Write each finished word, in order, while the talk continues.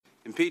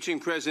Impeaching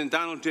President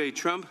Donald J.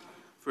 Trump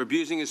for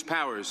abusing his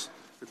powers.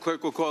 The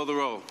clerk will call the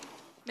roll.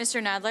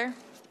 Mr. Nadler?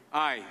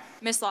 Aye.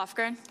 Ms.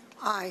 Lofgren?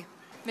 Aye.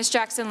 Ms.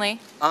 Jackson-Lee?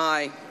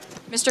 Aye.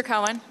 Mr.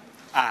 Cohen?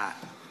 Aye.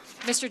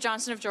 Mr.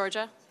 Johnson of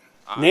Georgia?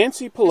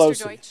 Nancy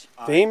Pelosi, Deutsch?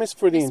 famous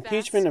for the Ms.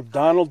 impeachment Bass? of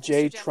Donald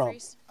J. Mr. Trump.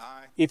 Jeffries?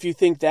 If you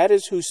think that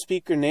is who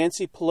Speaker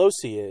Nancy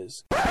Pelosi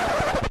is,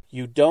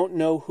 you don't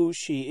know who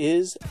she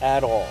is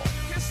at all.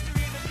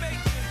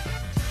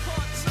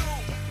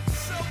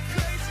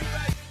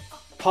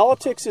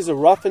 Politics is a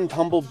rough and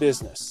tumble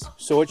business,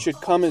 so it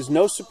should come as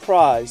no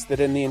surprise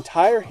that in the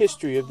entire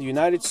history of the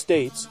United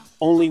States,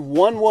 only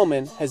one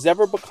woman has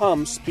ever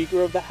become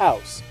Speaker of the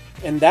House,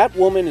 and that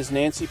woman is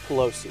Nancy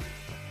Pelosi.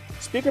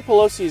 Speaker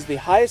Pelosi is the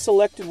highest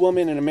elected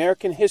woman in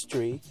American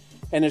history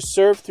and has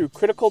served through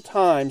critical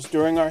times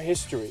during our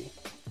history.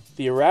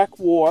 The Iraq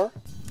War.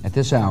 At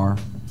this hour,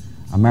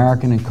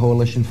 American and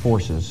coalition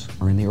forces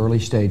are in the early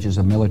stages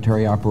of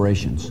military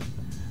operations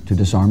to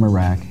disarm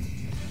Iraq,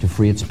 to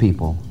free its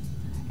people,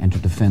 and to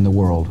defend the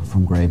world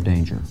from grave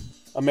danger.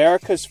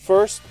 America's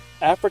first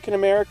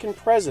African-American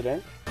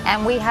president.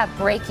 And we have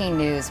breaking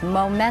news,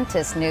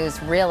 momentous news,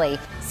 really.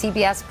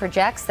 CBS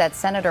projects that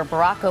Senator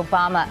Barack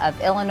Obama of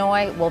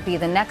Illinois will be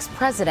the next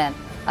president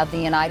of the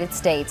United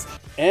States.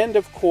 And,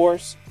 of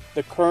course,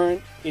 the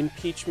current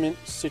impeachment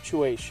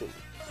situation.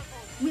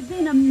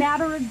 Within a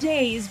matter of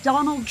days,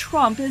 Donald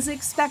Trump is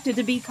expected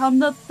to become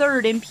the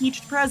third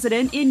impeached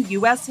president in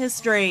U.S.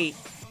 history.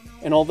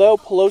 And although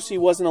Pelosi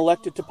wasn't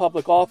elected to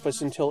public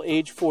office until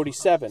age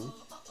 47,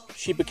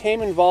 she became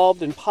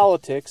involved in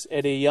politics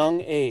at a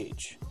young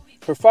age.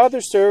 Her father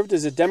served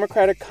as a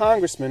Democratic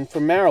congressman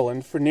from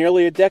Maryland for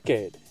nearly a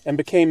decade and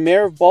became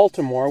mayor of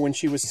Baltimore when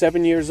she was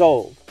 7 years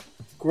old.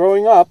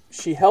 Growing up,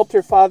 she helped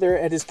her father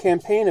at his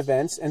campaign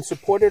events and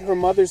supported her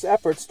mother's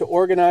efforts to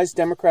organize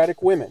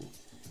Democratic women.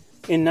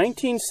 In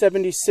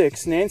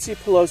 1976, Nancy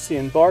Pelosi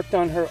embarked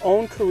on her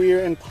own career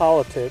in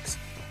politics,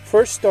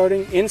 first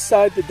starting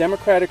inside the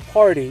Democratic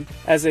Party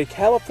as a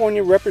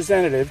California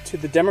representative to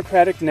the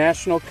Democratic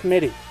National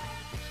Committee.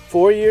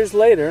 4 years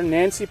later,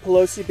 Nancy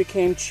Pelosi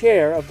became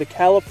chair of the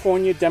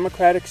California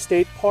Democratic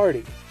State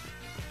Party.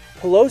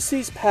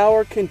 Pelosi's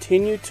power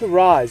continued to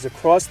rise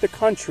across the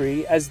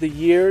country as the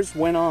years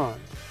went on.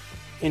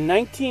 In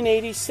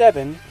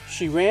 1987,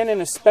 she ran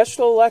in a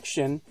special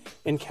election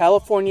in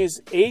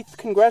California's 8th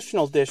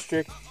congressional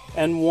district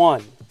and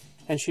won,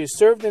 and she has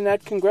served in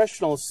that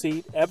congressional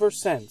seat ever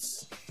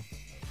since.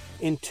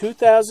 In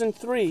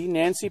 2003,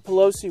 Nancy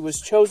Pelosi was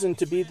chosen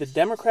to be the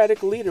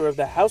Democratic leader of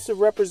the House of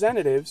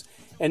Representatives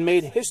and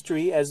made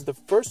history as the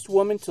first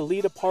woman to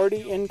lead a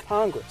party in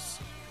Congress.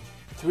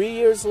 3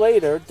 years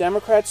later,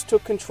 Democrats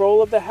took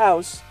control of the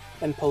House,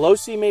 and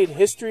Pelosi made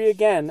history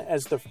again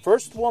as the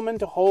first woman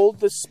to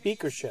hold the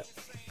speakership.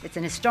 It's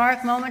an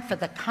historic moment for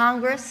the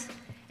Congress.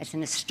 It's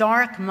an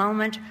historic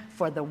moment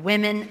for the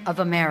women of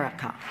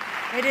America.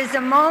 It is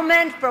a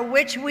moment for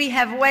which we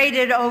have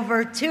waited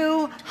over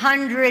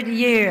 200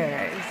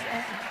 years.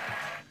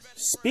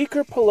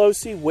 Speaker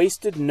Pelosi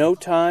wasted no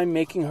time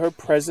making her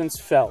presence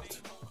felt.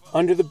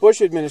 Under the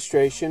Bush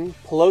administration,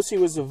 Pelosi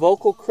was a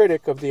vocal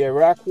critic of the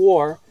Iraq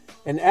War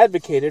and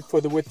advocated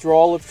for the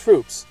withdrawal of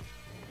troops.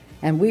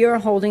 And we are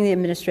holding the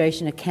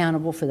administration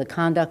accountable for the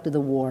conduct of the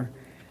war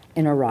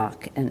in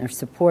Iraq and are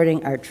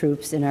supporting our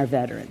troops and our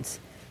veterans.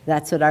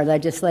 That's what our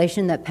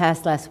legislation that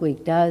passed last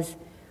week does.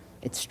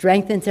 It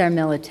strengthens our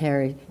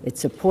military, it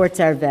supports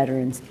our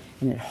veterans,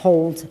 and it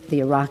holds the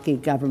Iraqi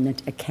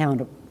government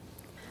accountable.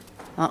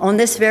 On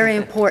this very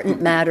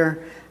important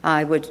matter,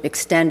 I would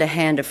extend a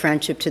hand of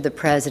friendship to the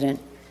President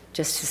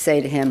just to say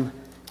to him,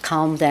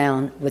 calm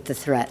down with the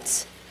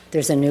threats.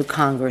 There's a new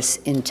Congress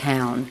in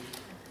town.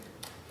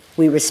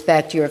 We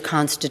respect your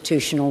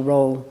constitutional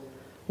role.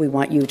 We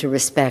want you to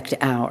respect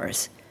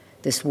ours.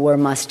 This war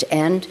must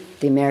end.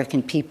 The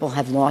American people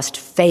have lost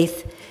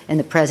faith in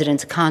the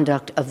President's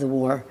conduct of the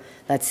war.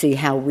 Let's see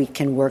how we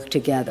can work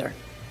together.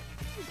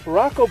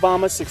 Barack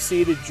Obama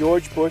succeeded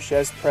George Bush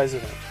as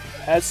president.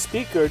 As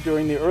Speaker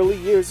during the early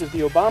years of the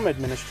Obama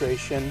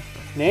administration,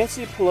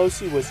 Nancy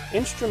Pelosi was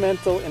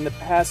instrumental in the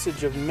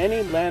passage of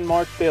many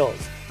landmark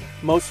bills,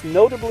 most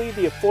notably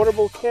the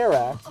Affordable Care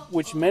Act,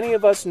 which many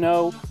of us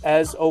know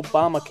as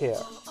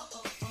Obamacare.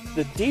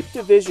 The deep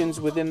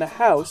divisions within the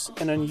House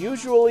and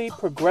unusually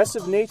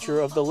progressive nature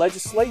of the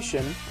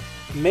legislation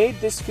made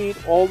this feat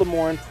all the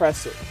more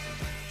impressive.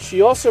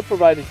 She also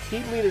provided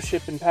key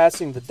leadership in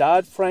passing the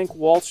Dodd-Frank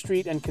Wall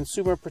Street and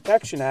Consumer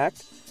Protection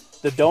Act,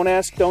 the Don't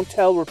Ask, Don't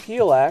Tell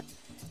Repeal Act,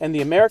 and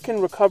the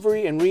American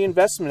Recovery and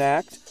Reinvestment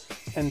Act,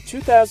 and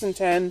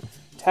 2010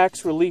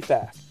 Tax Relief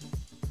Act.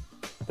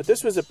 But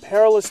this was a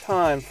perilous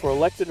time for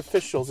elected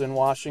officials in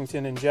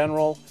Washington in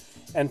general,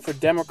 and for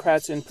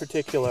Democrats in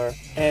particular.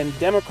 And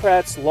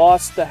Democrats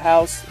lost the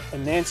House,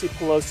 and Nancy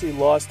Pelosi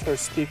lost her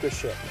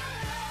speakership.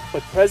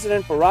 But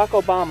President Barack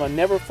Obama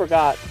never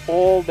forgot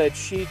all that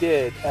she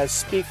did as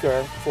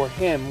Speaker for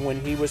him when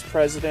he was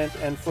president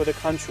and for the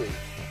country.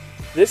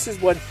 This is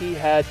what he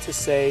had to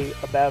say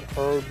about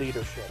her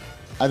leadership.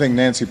 I think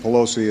Nancy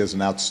Pelosi is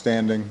an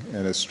outstanding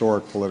and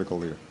historic political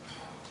leader.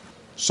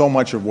 So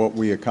much of what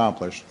we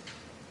accomplished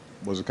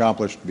was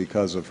accomplished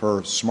because of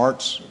her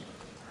smarts,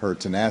 her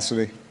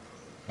tenacity,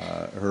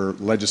 her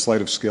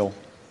legislative skill,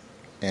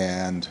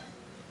 and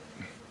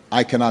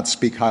I cannot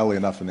speak highly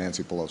enough of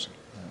Nancy Pelosi.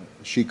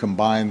 She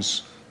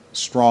combines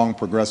strong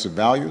progressive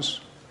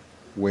values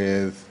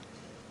with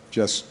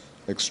just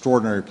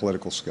extraordinary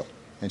political skill.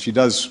 And she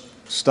does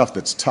stuff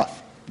that's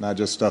tough, not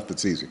just stuff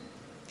that's easy.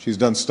 She's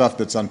done stuff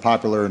that's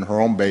unpopular in her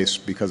own base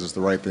because it's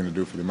the right thing to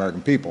do for the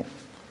American people.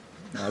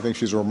 I think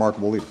she's a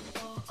remarkable leader.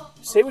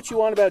 Say what you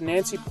want about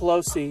Nancy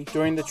Pelosi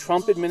during the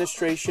Trump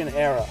administration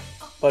era,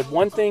 but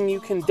one thing you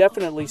can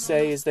definitely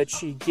say is that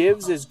she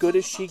gives as good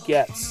as she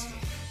gets.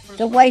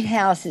 The White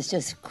House is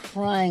just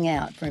crying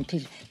out for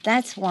impeachment.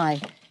 That's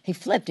why he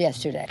flipped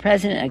yesterday. The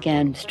president,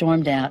 again,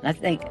 stormed out. I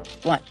think,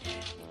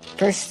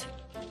 first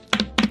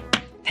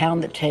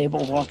pound the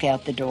table, walk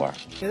out the door.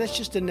 Yeah, that's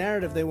just a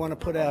narrative they want to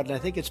put out, and I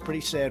think it's pretty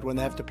sad when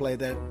they have to play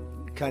that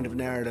kind of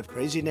narrative.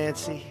 Crazy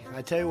Nancy.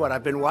 I tell you what,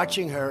 I've been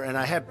watching her, and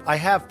I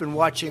have been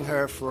watching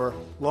her for a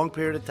long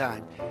period of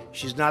time.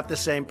 She's not the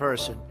same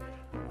person.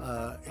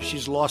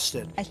 She's lost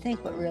it. I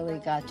think what really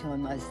got to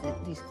him was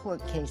these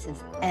court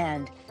cases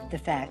and the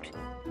fact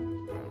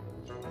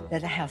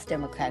that the House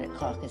Democratic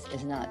Caucus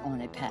is not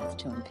on a path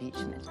to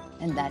impeachment.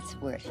 And that's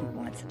where he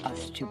wants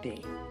us to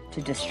be,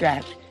 to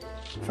distract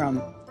from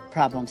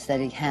problems that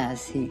he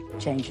has. He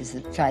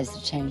tries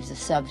to change the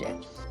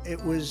subject. It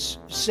was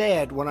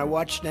sad when I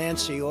watched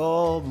Nancy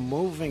all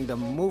moving, the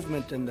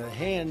movement and the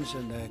hands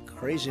and the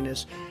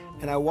craziness.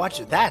 And I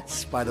watched it.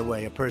 That's, by the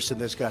way, a person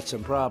that's got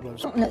some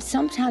problems.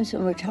 Sometimes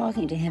when we're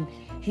talking to him,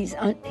 he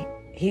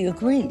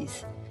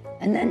agrees.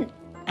 And then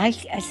I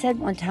said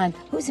one time,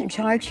 who's in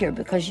charge here?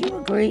 Because you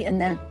agree, and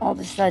then all of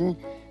a sudden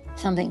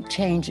something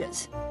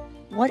changes.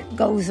 What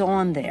goes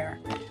on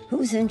there?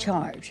 Who's in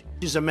charge?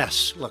 She's a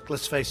mess. Look,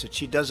 let's face it,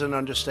 she doesn't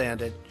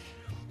understand it.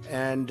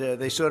 And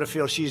they sort of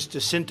feel she's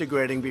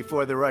disintegrating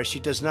before the rush. She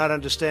does not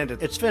understand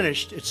it. It's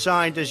finished. It's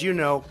signed. As you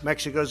know,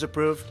 Mexico's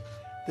approved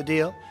the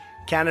deal.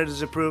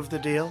 Canada's approved the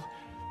deal.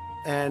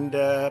 And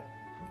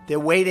they're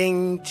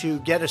waiting to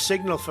get a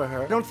signal for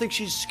her. I don't think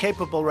she's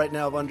capable right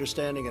now of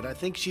understanding it. I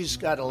think she's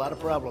got a lot of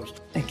problems.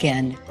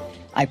 Again,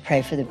 I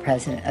pray for the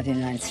President of the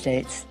United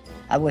States.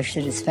 I wish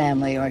that his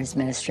family or his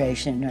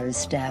administration or his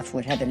staff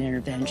would have an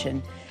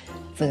intervention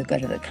for the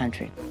good of the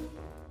country.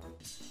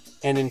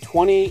 And in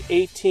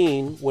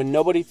 2018, when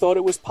nobody thought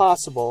it was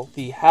possible,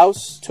 the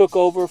House took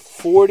over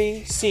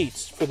 40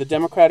 seats for the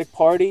Democratic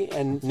Party,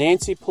 and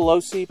Nancy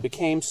Pelosi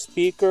became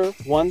Speaker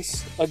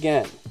once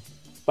again.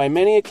 By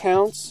many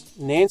accounts,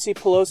 Nancy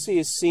Pelosi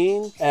is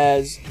seen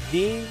as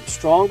the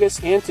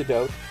strongest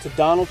antidote to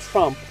Donald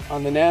Trump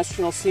on the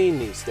national scene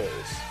these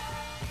days.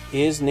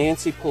 Is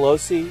Nancy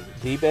Pelosi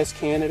the best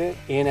candidate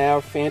in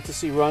our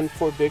fantasy run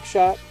for Big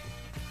Shot?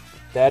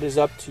 That is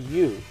up to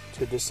you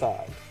to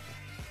decide.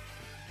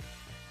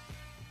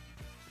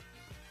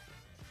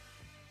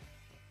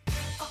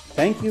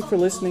 Thank you for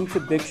listening to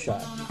Big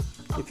Shot.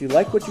 If you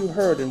like what you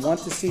heard and want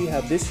to see how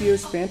this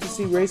year's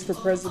fantasy race for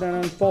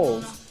president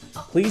unfolds,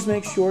 please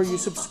make sure you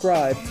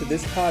subscribe to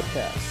this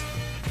podcast.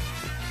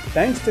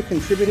 Thanks to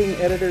contributing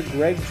editor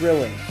Greg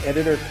Drilling,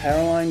 editor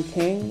Caroline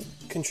King,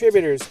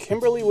 contributors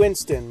Kimberly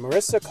Winston,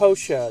 Marissa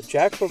Kosha,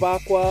 Jack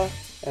Bavacqua,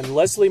 and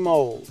Leslie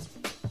Mold.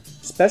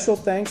 Special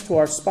thanks to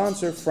our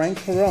sponsor Frank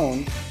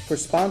Perrone for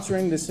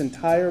sponsoring this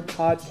entire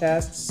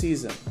podcast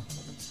season.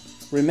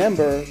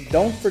 Remember,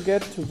 don't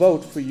forget to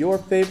vote for your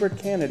favorite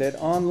candidate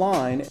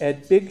online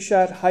at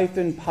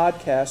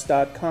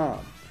bigshot-podcast.com.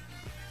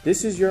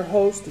 This is your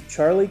host,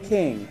 Charlie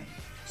King.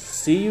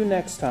 See you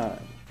next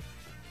time.